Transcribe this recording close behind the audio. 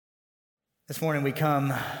This morning we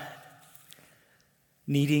come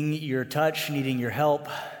needing your touch, needing your help.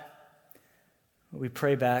 We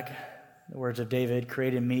pray back the words of David,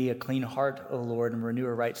 create in me a clean heart, O Lord, and renew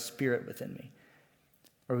a right spirit within me.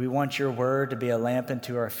 Or we want your word to be a lamp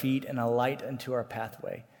unto our feet and a light unto our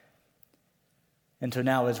pathway. And so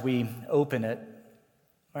now as we open it,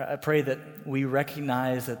 I pray that we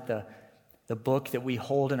recognize that the book that we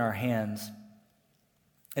hold in our hands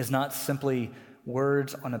is not simply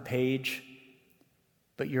words on a page,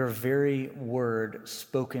 but your very word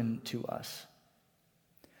spoken to us.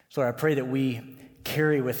 So I pray that we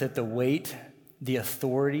carry with it the weight, the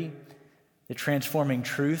authority, the transforming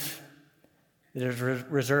truth that is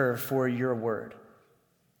reserved for your word.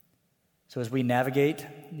 So as we navigate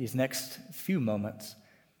these next few moments,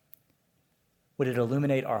 would it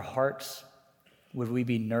illuminate our hearts? Would we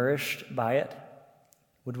be nourished by it?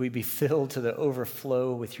 Would we be filled to the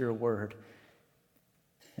overflow with your word?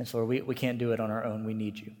 And so we can't do it on our own. We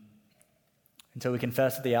need you. And so we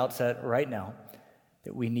confess at the outset right now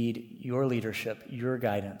that we need your leadership, your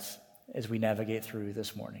guidance as we navigate through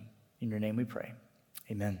this morning. In your name we pray.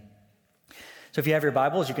 Amen. So if you have your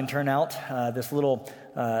Bibles, you can turn out this little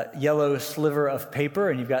yellow sliver of paper,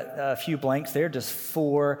 and you've got a few blanks there, just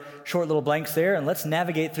 4 short little blanks there, and let's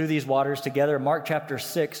navigate through these waters together. Mark chapter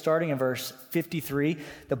 6, starting in verse 53.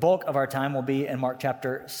 The bulk of our time will be in Mark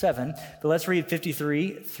chapter 7, but let's read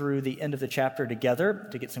 53 through the end of the chapter together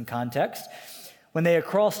to get some context. When they had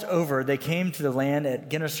crossed over, they came to the land at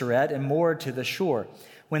Gennesaret and moored to the shore.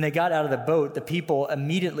 When they got out of the boat, the people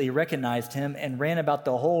immediately recognized him and ran about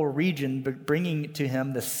the whole region, bringing to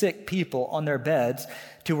him the sick people on their beds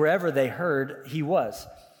to wherever they heard he was.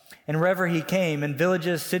 And wherever he came, in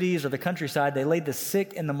villages, cities, or the countryside, they laid the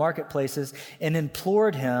sick in the marketplaces and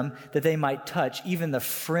implored him that they might touch even the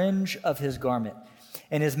fringe of his garment.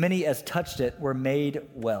 And as many as touched it were made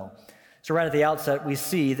well. So right at the outset, we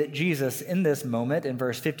see that Jesus, in this moment, in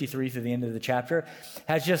verse 53 through the end of the chapter,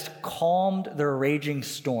 has just calmed the raging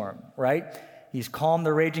storm, right? He's calmed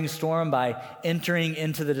the raging storm by entering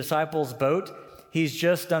into the disciples' boat. He's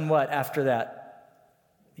just done what after that?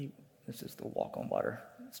 This is the walk on water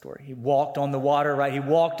story. He walked on the water, right? He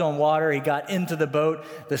walked on water. He got into the boat.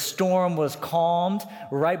 The storm was calmed.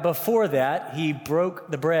 Right before that, he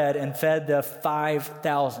broke the bread and fed the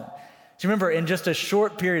 5,000. So remember, in just a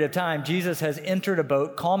short period of time, Jesus has entered a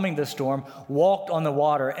boat, calming the storm, walked on the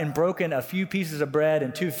water, and broken a few pieces of bread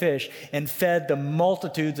and 2 fish, and fed the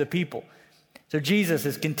multitudes of people. So Jesus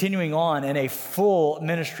is continuing on in a full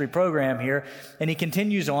ministry program here, and he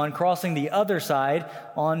continues on, crossing the other side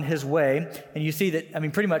on his way. And you see that,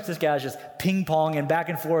 pretty much this guy's just ping-ponging back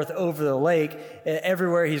and forth over the lake.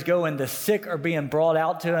 Everywhere he's going, the sick are being brought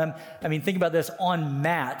out to him. Think about this, on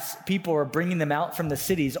mats. People are bringing them out from the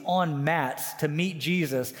cities on mats to meet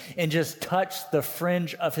Jesus and just touch the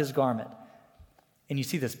fringe of his garment. And you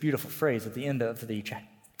see this beautiful phrase at the end of the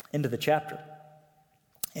chapter.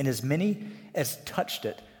 And as many as touched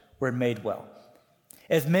it were made well.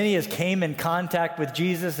 As many as came in contact with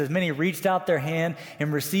Jesus, as many reached out their hand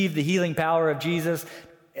and received the healing power of Jesus,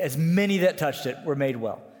 as many that touched it were made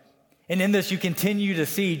well. And in this, you continue to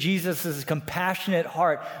see Jesus' compassionate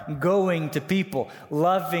heart going to people,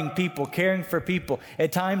 loving people, caring for people,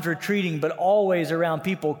 at times retreating, but always around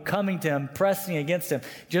people, coming to him, pressing against him.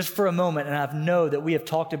 Just for a moment, and I know that we have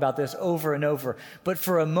talked about this over and over, but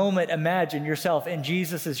for a moment, imagine yourself in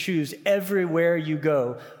Jesus' shoes. Everywhere you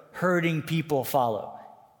go, hurting people follow.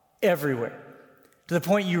 Everywhere. To the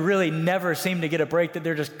point you really never seem to get a break, that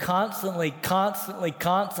they're just constantly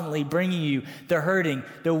bringing you the hurting,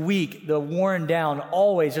 the weak, the worn down,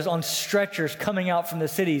 always just on stretchers coming out from the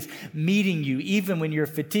cities, meeting you, even when you're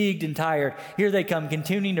fatigued and tired. Here they come,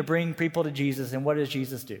 continuing to bring people to Jesus. And what does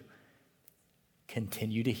Jesus do?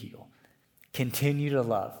 Continue to heal, continue to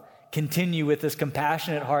love, continue with this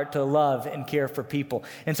compassionate heart to love and care for people.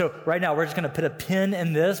 And so right now, we're just going to put a pin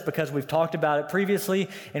in this because we've talked about it previously,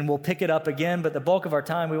 and we'll pick it up again. But the bulk of our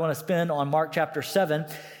time we want to spend on Mark chapter 7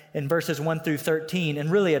 in verses 1 through 13, and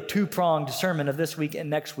really a 2-pronged sermon of this week and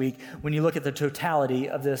next week when you look at the totality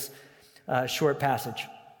of this short passage.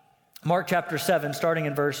 Mark chapter 7, starting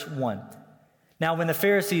in verse 1. Now, when the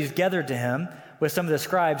Pharisees gathered to him with some of the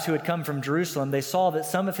scribes who had come from Jerusalem, they saw that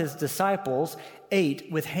some of his disciples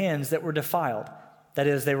ate with hands that were defiled, that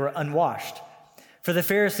is, they were unwashed. For the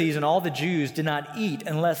Pharisees and all the Jews did not eat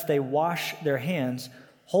unless they wash their hands,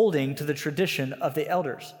 holding to the tradition of the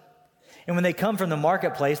elders. And when they come from the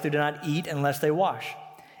marketplace, they do not eat unless they wash.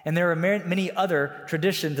 And there are many other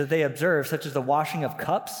traditions that they observe, such as the washing of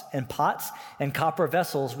cups and pots and copper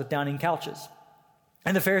vessels with dining couches.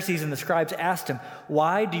 And the Pharisees and the scribes asked him,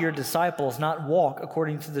 "Why do your disciples not walk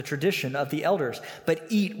according to the tradition of the elders, but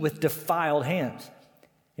eat with defiled hands?"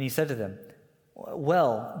 And he said to them,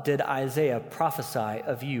 "Well did Isaiah prophesy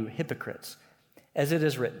of you hypocrites, as it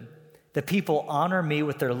is written, 'The people honor me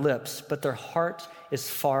with their lips, but their heart is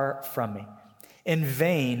far from me. In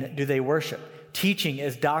vain do they worship, teaching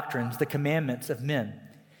as doctrines the commandments of men.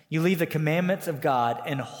 You leave the commandments of God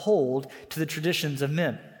and hold to the traditions of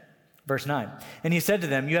men.'" Verse 9, "And he said to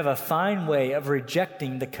them, 'You have a fine way of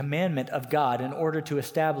rejecting the commandment of God in order to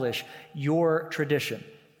establish your tradition.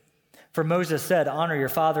 For Moses said, honor your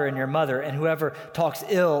father and your mother, and whoever talks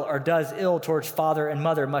ill or does ill towards father and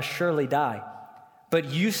mother must surely die. But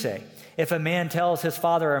you say, if a man tells his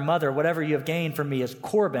father or mother, whatever you have gained from me is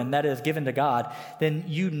Corban, that is given to God, then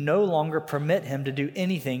you no longer permit him to do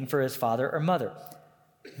anything for his father or mother,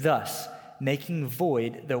 thus making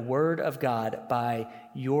void the word of God by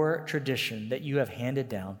your tradition that you have handed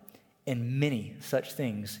down, and many such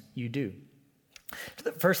things you do."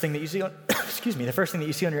 The first thing that you see on, the first thing that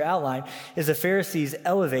you see on your outline is the Pharisees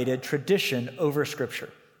elevated tradition over Scripture.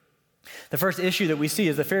 The first issue that we see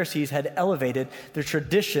is the Pharisees had elevated their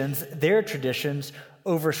traditions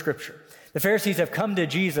over Scripture. The Pharisees have come to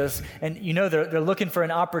Jesus, and they're looking for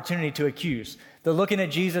an opportunity to accuse. They're looking at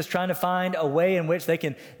Jesus, trying to find a way in which they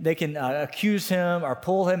can accuse him or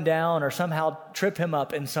pull him down or somehow trip him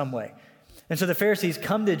up in some way. And so the Pharisees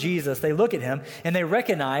come to Jesus, they look at him, and they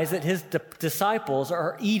recognize that his disciples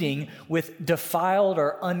are eating with defiled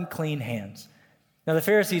or unclean hands. Now, the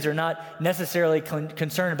Pharisees are not necessarily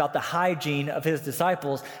concerned about the hygiene of his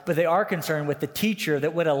disciples, but they are concerned with the teacher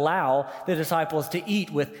that would allow the disciples to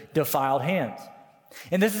eat with defiled hands.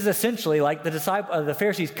 And this is essentially like the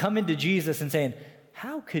Pharisees coming to Jesus and saying,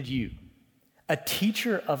 "How could you, a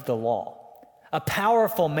teacher of the law, a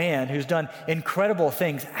powerful man who's done incredible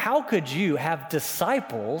things, how could you have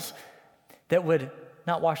disciples that would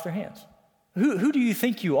not wash their hands? Who do you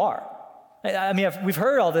think you are?" I mean, we've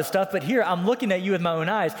heard all this stuff, but here I'm looking at you with my own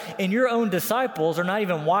eyes, and your own disciples are not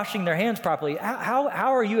even washing their hands properly. How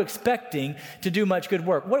are you expecting to do much good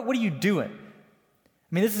work? What are you doing?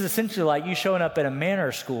 I mean, this is essentially like you showing up at a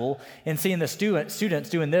manor school and seeing the students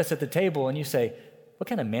doing this at the table, and you say, "What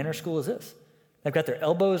kind of manor school is this? They've got their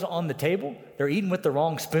elbows on the table. They're eating with the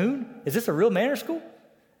wrong spoon. Is this a real manor school?"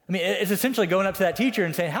 I mean, it's essentially going up to that teacher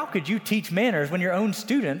and saying, "How could you teach manners when your own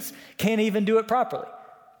students can't even do it properly?"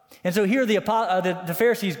 And so here the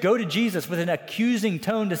Pharisees go to Jesus with an accusing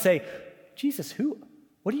tone to say, "Jesus,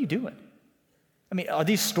 what are you doing? I mean, are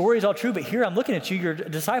these stories all true? But here I'm looking at you, your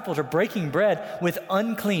disciples are breaking bread with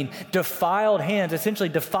unclean, defiled hands, essentially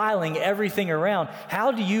defiling everything around.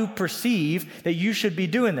 How do you perceive that you should be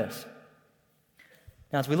doing this?"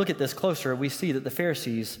 Now, as we look at this closer, we see that the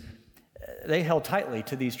Pharisees, they held tightly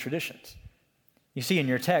to these traditions. You see in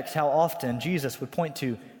your text how often Jesus would point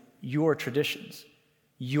to your traditions,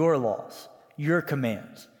 your laws, your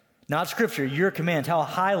commands. Not Scripture, your commands, how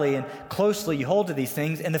highly and closely you hold to these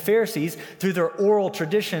things. And the Pharisees, through their oral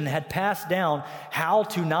tradition, had passed down how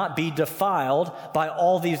to not be defiled by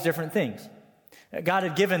all these different things. God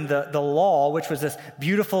had given the law, which was this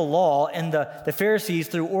beautiful law, and the Pharisees,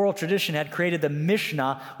 through oral tradition, had created the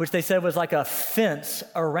Mishnah, which they said was like a fence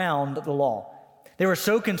around the law. They were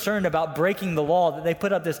so concerned about breaking the law that they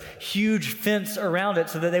put up this huge fence around it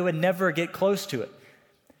so that they would never get close to it.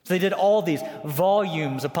 So they did all these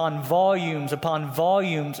volumes upon volumes upon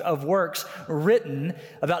volumes of works written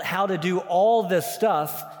about how to do all this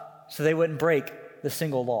stuff so they wouldn't break the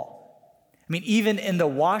single law. I mean, even in the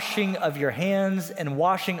washing of your hands and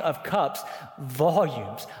washing of cups,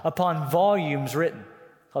 volumes upon volumes written,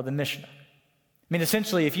 called the Mishnah. I mean,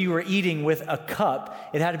 essentially, if you were eating with a cup,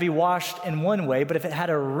 it had to be washed in one way, but if it had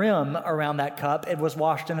a rim around that cup, it was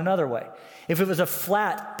washed in another way. If it was a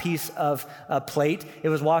flat piece of a plate, it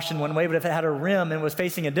was washed in one way, but if it had a rim and was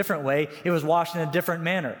facing a different way, it was washed in a different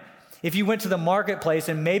manner. If you went to the marketplace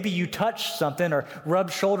and maybe you touched something or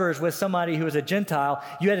rubbed shoulders with somebody who was a Gentile,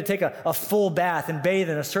 you had to take a full bath and bathe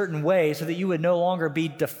in a certain way so that you would no longer be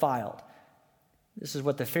defiled. This is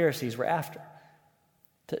what the Pharisees were after.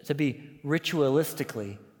 To be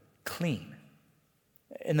ritualistically clean.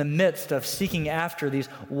 In the midst of seeking after these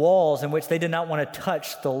walls in which they did not want to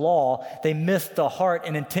touch the law, they missed the heart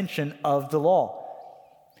and intention of the law.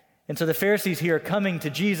 And so the Pharisees here are coming to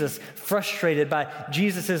Jesus, frustrated by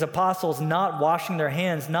Jesus' apostles not washing their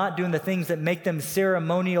hands, not doing the things that make them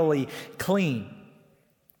ceremonially clean.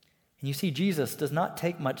 And you see, Jesus does not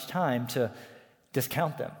take much time to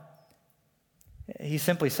discount them. He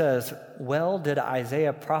simply says, "Well did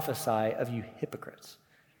Isaiah prophesy of you hypocrites."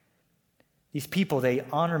 These people, they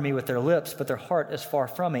honor me with their lips, but their heart is far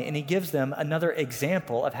from me. And he gives them another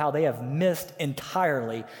example of how they have missed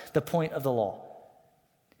entirely the point of the law.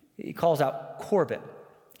 He calls out Corban.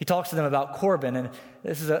 He talks to them about Corban, and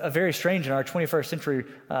this is a very strange in our 21st century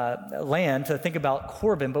land to think about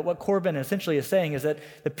Corban, but what Corban essentially is saying is that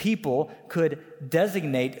the people could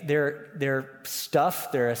designate their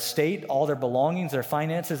stuff, their estate, all their belongings, their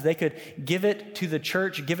finances, they could give it to the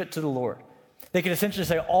church, give it to the Lord. They could essentially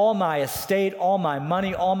say, all my estate, all my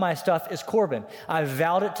money, all my stuff is Corban. I've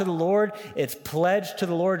vowed it to the Lord, it's pledged to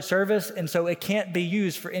the Lord's service, and so it can't be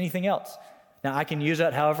used for anything else. Now, I can use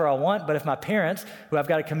that however I want, but if my parents, who I've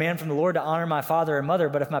got a command from the Lord to honor my father and mother,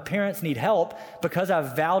 but if my parents need help because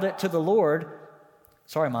I've vowed it to the Lord,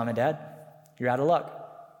 sorry, Mom and Dad, you're out of luck.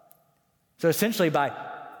 So essentially, by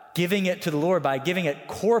giving it to the Lord, by giving it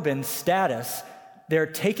Corban status, they're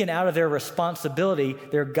taken out of their responsibility,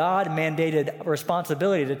 their God-mandated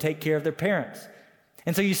responsibility to take care of their parents.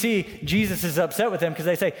 And so you see, Jesus is upset with them because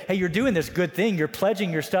they say, hey, you're doing this good thing. You're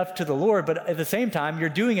pledging your stuff to the Lord, but at the same time, you're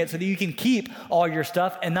doing it so that you can keep all your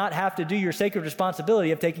stuff and not have to do your sacred responsibility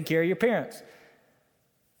of taking care of your parents.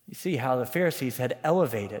 You see how the Pharisees had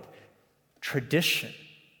elevated tradition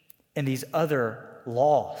and these other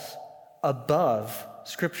laws above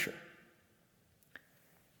Scripture.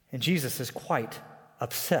 And Jesus is quite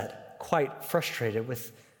upset, quite frustrated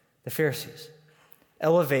with the Pharisees,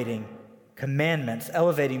 elevating commandments,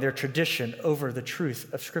 elevating their tradition over the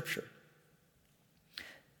truth of Scripture.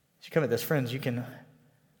 As you come at this, friends, you can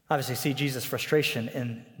obviously see Jesus' frustration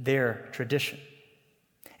in their tradition.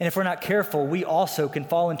 And if we're not careful, we also can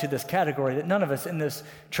fall into this category that none of us in this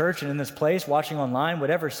church and in this place, watching online, would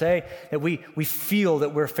ever say that we feel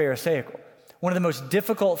that we're Pharisaical. One of the most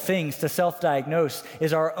difficult things to self-diagnose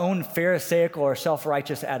is our own Pharisaical or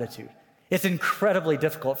self-righteous attitude. It's incredibly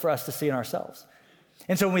difficult for us to see in ourselves.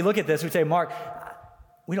 And so when we look at this, we say, Mark,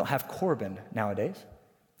 we don't have Corban nowadays.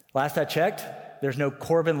 Last I checked, there's no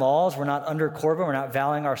Corban laws. We're not under Corban. We're not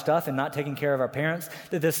vowing our stuff and not taking care of our parents.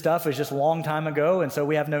 That this stuff was just a long time ago, and so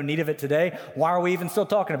we have no need of it today. Why are we even still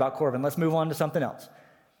talking about Corban? Let's move on to something else.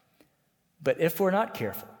 But if we're not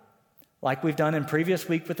careful, like we've done in previous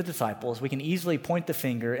week with the disciples, we can easily point the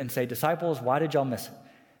finger and say, disciples, why did y'all miss it?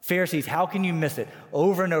 Pharisees, how can you miss it?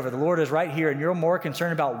 Over and over, the Lord is right here, and you're more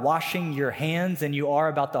concerned about washing your hands than you are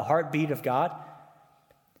about the heartbeat of God.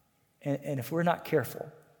 And if we're not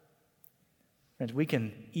careful, friends, we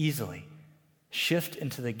can easily shift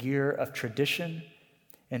into the gear of tradition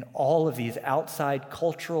and all of these outside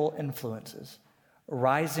cultural influences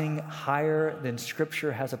rising higher than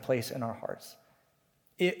Scripture has a place in our hearts.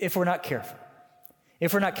 If we're not careful.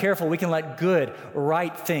 If we're not careful, we can let good,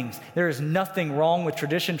 right things. There is nothing wrong with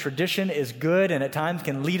tradition. Tradition is good and at times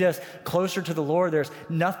can lead us closer to the Lord. There's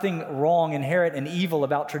nothing wrong, inherent, and evil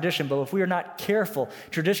about tradition. But if we are not careful,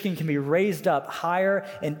 tradition can be raised up higher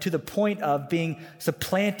and to the point of being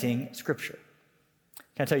supplanting Scripture.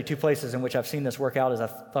 Can I tell you two places in which I've seen this work out as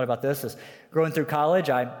I've thought about this? Is growing through college,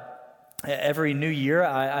 every new year,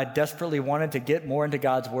 I desperately wanted to get more into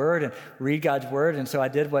God's Word and read God's Word, and so I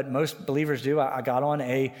did what most believers do. I got on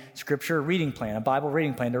a Scripture reading plan, a Bible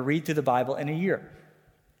reading plan, to read through the Bible in a year.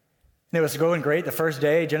 And it was going great the first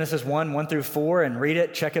day, Genesis 1 through 4, and read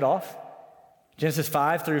it, check it off. Genesis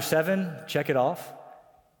 5 through 7, check it off.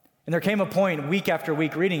 And there came a point, week after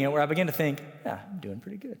week reading it, where I began to think, yeah, I'm doing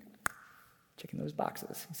pretty good. Checking those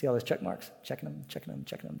boxes. You see all those check marks? Checking them, checking them,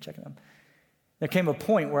 checking them, checking them. There came a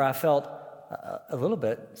point where I felt a little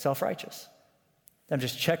bit self-righteous. I'm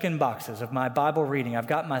just checking boxes of my Bible reading. I've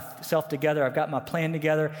got myself together. I've got my plan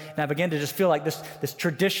together. And I began to just feel like this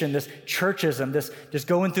tradition, this churchism, this just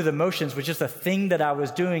going through the motions was just a thing that I was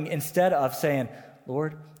doing instead of saying,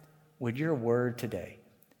 Lord, would your word today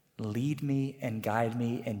lead me and guide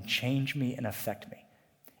me and change me and affect me?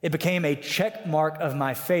 It became a check mark of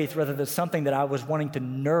my faith rather than something that I was wanting to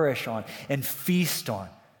nourish on and feast on.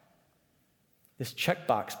 This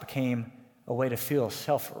checkbox became a way to feel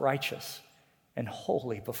self-righteous and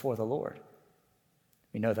holy before the Lord.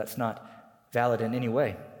 We know that's not valid in any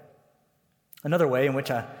way. Another way in which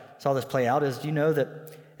I saw this play out is, do you know that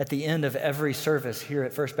at the end of every service here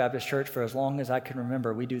at First Baptist Church, for as long as I can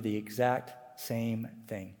remember, we do the exact same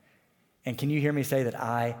thing. And can you hear me say that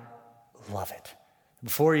I love it?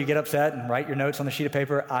 Before you get upset and write your notes on the sheet of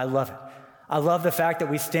paper, I love it. I love the fact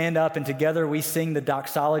that we stand up and together we sing the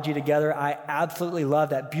doxology together. I absolutely love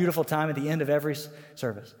that beautiful time at the end of every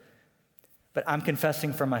service. But I'm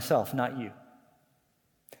confessing for myself, not you.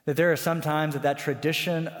 That there are some times that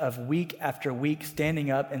tradition of week after week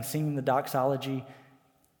standing up and singing the doxology,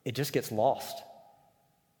 it just gets lost.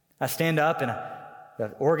 I stand up and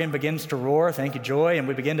the organ begins to roar, thank you, Joy, and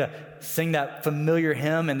we begin to sing that familiar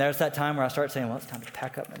hymn, and there's that time where I start saying, well, it's time to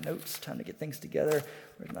pack up my notes, time to get things together.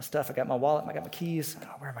 Where's my stuff? I got my wallet, I got my keys. Oh,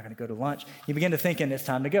 where am I going to go to lunch? You begin to think, and it's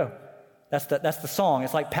time to go. That's the song.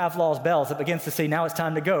 It's like Pavlov's bells. It begins to say, now it's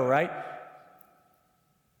time to go, right?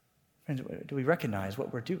 Friends, do we recognize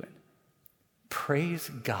what we're doing? Praise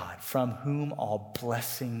God, from whom all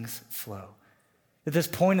blessings flow. At this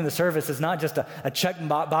point in the service is not just a check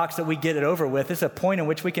box that we get it over with. It's a point in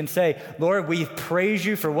which we can say, Lord, we praise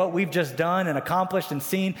you for what we've just done and accomplished and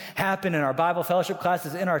seen happen in our Bible fellowship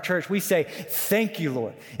classes in our church. We say, thank you,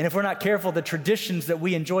 Lord. And if we're not careful, the traditions that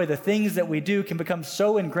we enjoy, the things that we do can become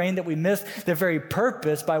so ingrained that we miss the very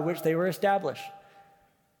purpose by which they were established.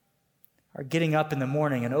 Our getting up in the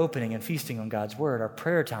morning and opening and feasting on God's word, our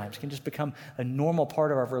prayer times can just become a normal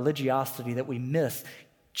part of our religiosity that we miss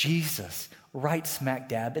Jesus right smack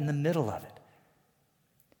dab in the middle of it.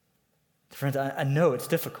 Friends, I know it's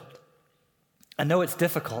difficult. I know it's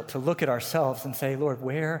difficult to look at ourselves and say, Lord,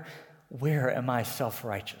 where am I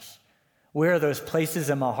self-righteous? Where are those places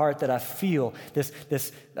in my heart that I feel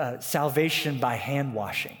this salvation by hand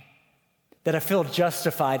washing? That I feel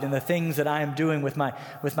justified in the things that I am doing with my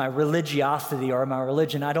religiosity or my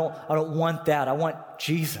religion. I don't want that. I want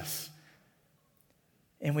Jesus.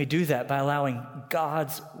 And we do that by allowing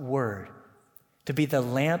God's word to be the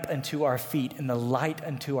lamp unto our feet and the light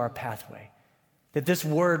unto our pathway. That this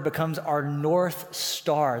word becomes our north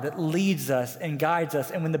star that leads us and guides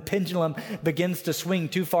us. And when the pendulum begins to swing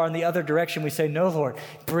too far in the other direction, we say, no, Lord,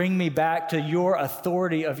 bring me back to your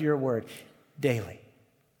authority of your word daily.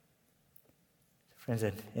 Friends,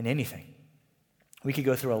 in anything, we could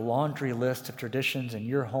go through a laundry list of traditions in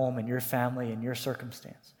your home, in your family, in your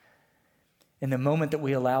circumstance. In the moment that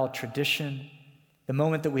we allow tradition, the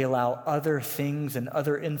moment that we allow other things and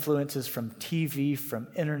other influences from TV, from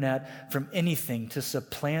internet, from anything to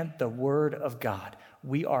supplant the word of God,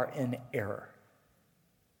 we are in error.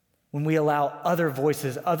 When we allow other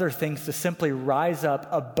voices, other things to simply rise up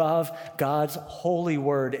above God's holy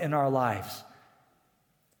word in our lives,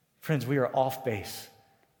 friends, we are off base.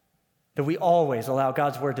 That we always allow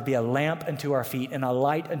God's word to be a lamp unto our feet and a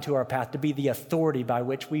light unto our path, to be the authority by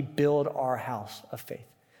which we build our house of faith.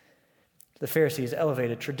 The Pharisees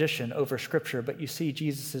elevated tradition over Scripture, but you see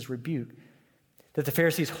Jesus' rebuke, that the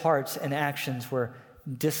Pharisees' hearts and actions were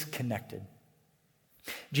disconnected.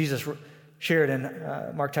 Jesus shared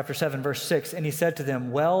in Mark chapter 7, verse 6, and he said to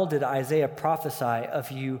them, well did Isaiah prophesy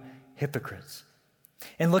of you hypocrites.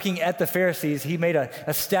 And looking at the Pharisees, he made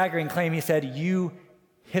a staggering claim. He said, you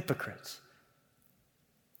hypocrites.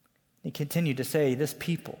 He continued to say, this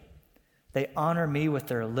people, they honor me with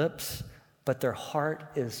their lips, but their heart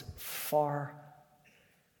is far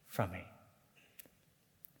from me.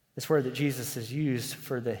 This word that Jesus has used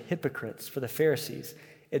for the hypocrites, for the Pharisees,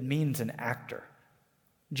 it means an actor.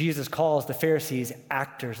 Jesus calls the Pharisees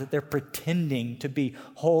actors, that they're pretending to be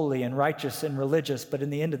holy and righteous and religious, but in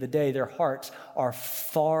the end of the day, their hearts are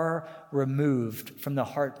far removed from the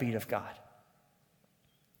heartbeat of God.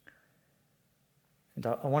 And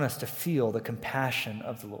I want us to feel the compassion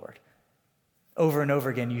of the Lord. Over and over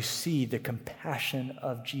again, you see the compassion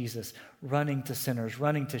of Jesus running to sinners,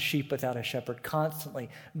 running to sheep without a shepherd, constantly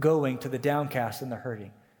going to the downcast and the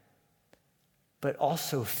hurting. But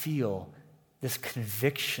also feel this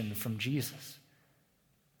conviction from Jesus.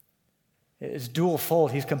 It's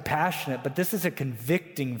dual-fold. He's compassionate, but this is a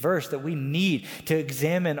convicting verse that we need to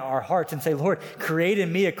examine our hearts and say, Lord, create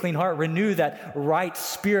in me a clean heart, renew that right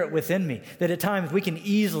spirit within me. That at times we can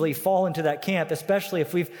easily fall into that camp, especially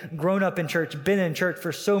if we've grown up in church, been in church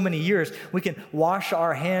for so many years. We can wash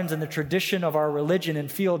our hands in the tradition of our religion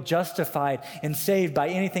and feel justified and saved by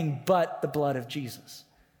anything but the blood of Jesus.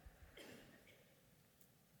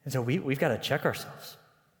 And so we've got to check ourselves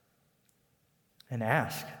and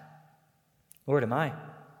ask, Lord, am I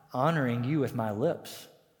honoring you with my lips?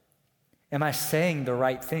 Am I saying the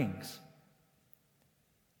right things?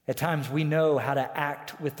 At times we know how to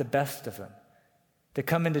act with the best of them, to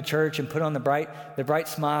come into church and put on the bright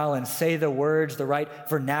smile and say the words, the right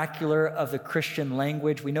vernacular of the Christian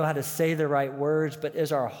language. We know how to say the right words, but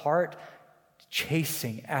is our heart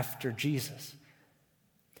chasing after Jesus?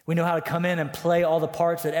 We know how to come in and play all the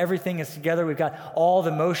parts, that everything is together. We've got all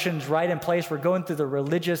the motions right in place. We're going through the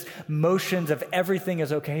religious motions of everything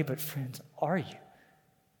is okay. But friends, are you?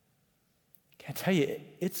 Can I tell you,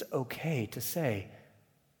 it's okay to say,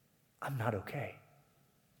 I'm not okay.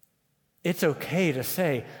 It's okay to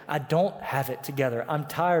say, I don't have it together. I'm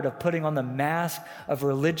tired of putting on the mask of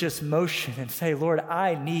religious motion and say, Lord,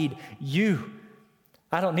 I need you.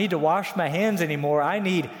 I don't need to wash my hands anymore. I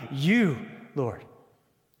need you, Lord.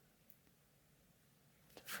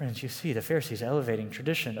 Friends, you see the Pharisees elevating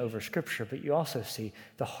tradition over Scripture, but you also see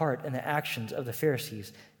the heart and the actions of the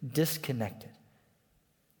Pharisees disconnected.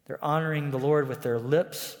 They're honoring the Lord with their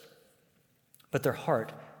lips, but their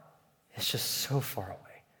heart is just so far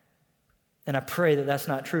away. And I pray that that's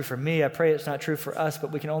not true for me. I pray it's not true for us,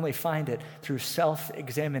 but we can only find it through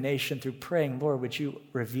self-examination, through praying, Lord, would you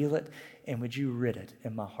reveal it and would you rid it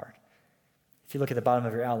in my heart? If you look at the bottom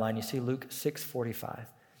of your outline, you see Luke 6:45.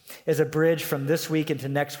 As a bridge from this week into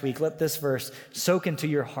next week, let this verse soak into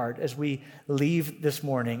your heart as we leave this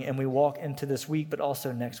morning and we walk into this week, but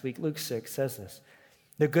also next week. Luke 6 says this: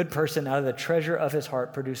 the good person out of the treasure of his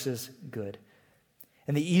heart produces good,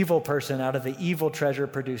 and the evil person out of the evil treasure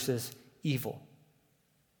produces evil.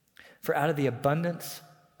 For out of the abundance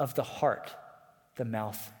of the heart, the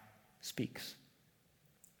mouth speaks.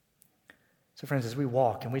 So friends, as we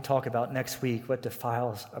walk and we talk about next week what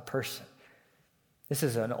defiles a person, this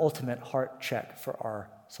is an ultimate heart check for our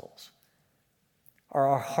souls. Are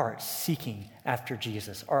our hearts seeking after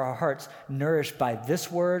Jesus? Are our hearts nourished by this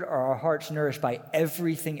word? Are our hearts nourished by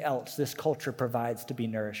everything else this culture provides to be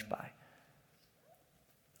nourished by?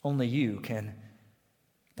 Only you can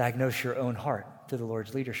diagnose your own heart through the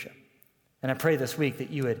Lord's leadership. And I pray this week that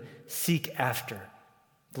you would seek after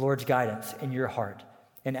the Lord's guidance in your heart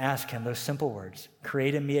and ask him those simple words: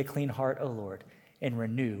 create in me a clean heart, O Lord, and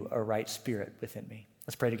renew a right spirit within me.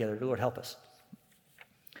 Let's pray together. Lord, help us.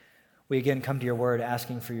 We again come to your word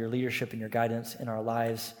asking for your leadership and your guidance in our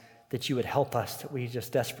lives, that you would help us, that we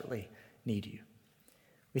just desperately need you.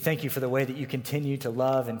 We thank you for the way that you continue to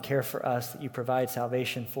love and care for us, that you provide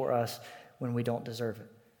salvation for us when we don't deserve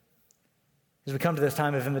it. As we come to this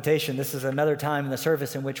time of invitation, this is another time in the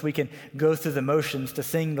service in which we can go through the motions to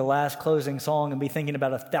sing the last closing song and be thinking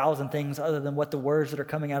about 1,000 things other than what the words that are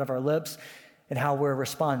coming out of our lips and how we're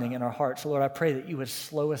responding in our hearts. So Lord, I pray that you would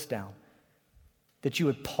slow us down, that you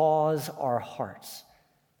would pause our hearts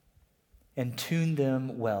and tune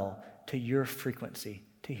them well to your frequency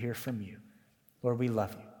to hear from you. Lord, we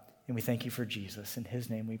love you, and we thank you for Jesus. In his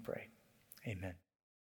name we pray. Amen.